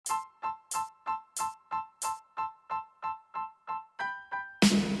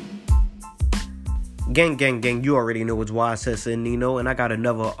Gang, you already know it's YSS and Nino, and I got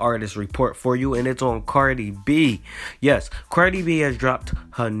another artist report for you, and it's on Cardi B. Yes, Cardi B has dropped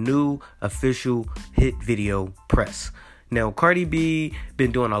her new official hit video, Press. Now, Cardi B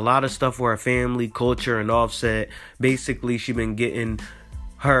been doing a lot of stuff for her family, Culture, and Offset. Basically, she been getting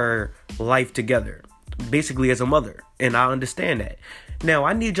her life together, basically as a mother, and I understand that. Now,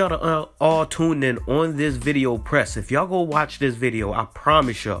 I need y'all to all tune in on this video, Press. If y'all go watch this video, I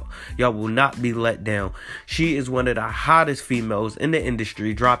promise y'all will not be let down. She is one of the hottest females in the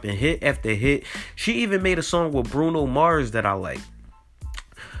industry, dropping hit after hit. She even made a song with Bruno Mars that I like.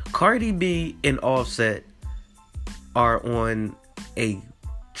 Cardi B and Offset are on a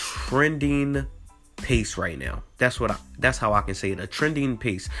trending pace right now. That's how I can say it, a trending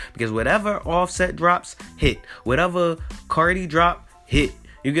pace. Because whatever Offset drops, hit. Whatever Cardi drop, hit.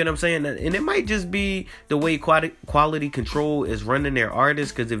 You get what I'm saying? And it might just be the way Quality Control is running their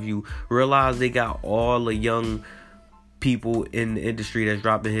artists. Because if you realize they got all the young people in the industry that's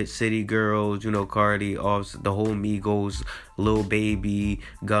dropping hits, City Girls, Cardi, Offset, the whole Migos, Lil Baby,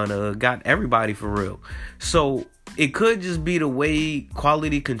 Gunna, got everybody for real. So it could just be the way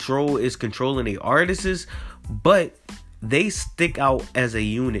Quality Control is controlling the artists, but they stick out as a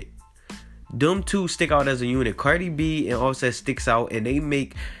unit. Them two stick out as a unit. Cardi B and Offset sticks out, and they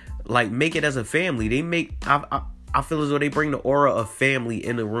make it as a family. They make I feel as though they bring the aura of family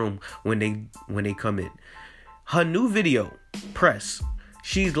in the room when they come in. Her new video, Press,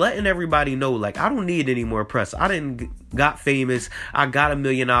 she's letting everybody know, I don't need any more press. I didn't got famous. I got $1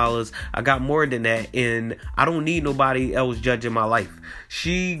 million. I got more than that. And I don't need nobody else judging my life.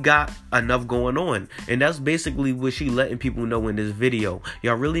 She got enough going on. And that's basically what she letting people know in this video.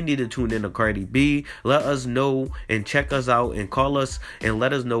 Y'all really need to tune in to Cardi B. Let us know and check us out and call us and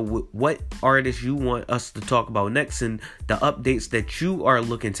let us know what artists you want us to talk about next and the updates that you are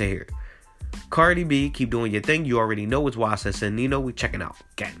looking to hear. Cardi B, keep doing your thing. You already know it's YSS and Nino. We checking out.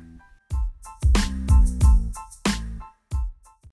 Gang.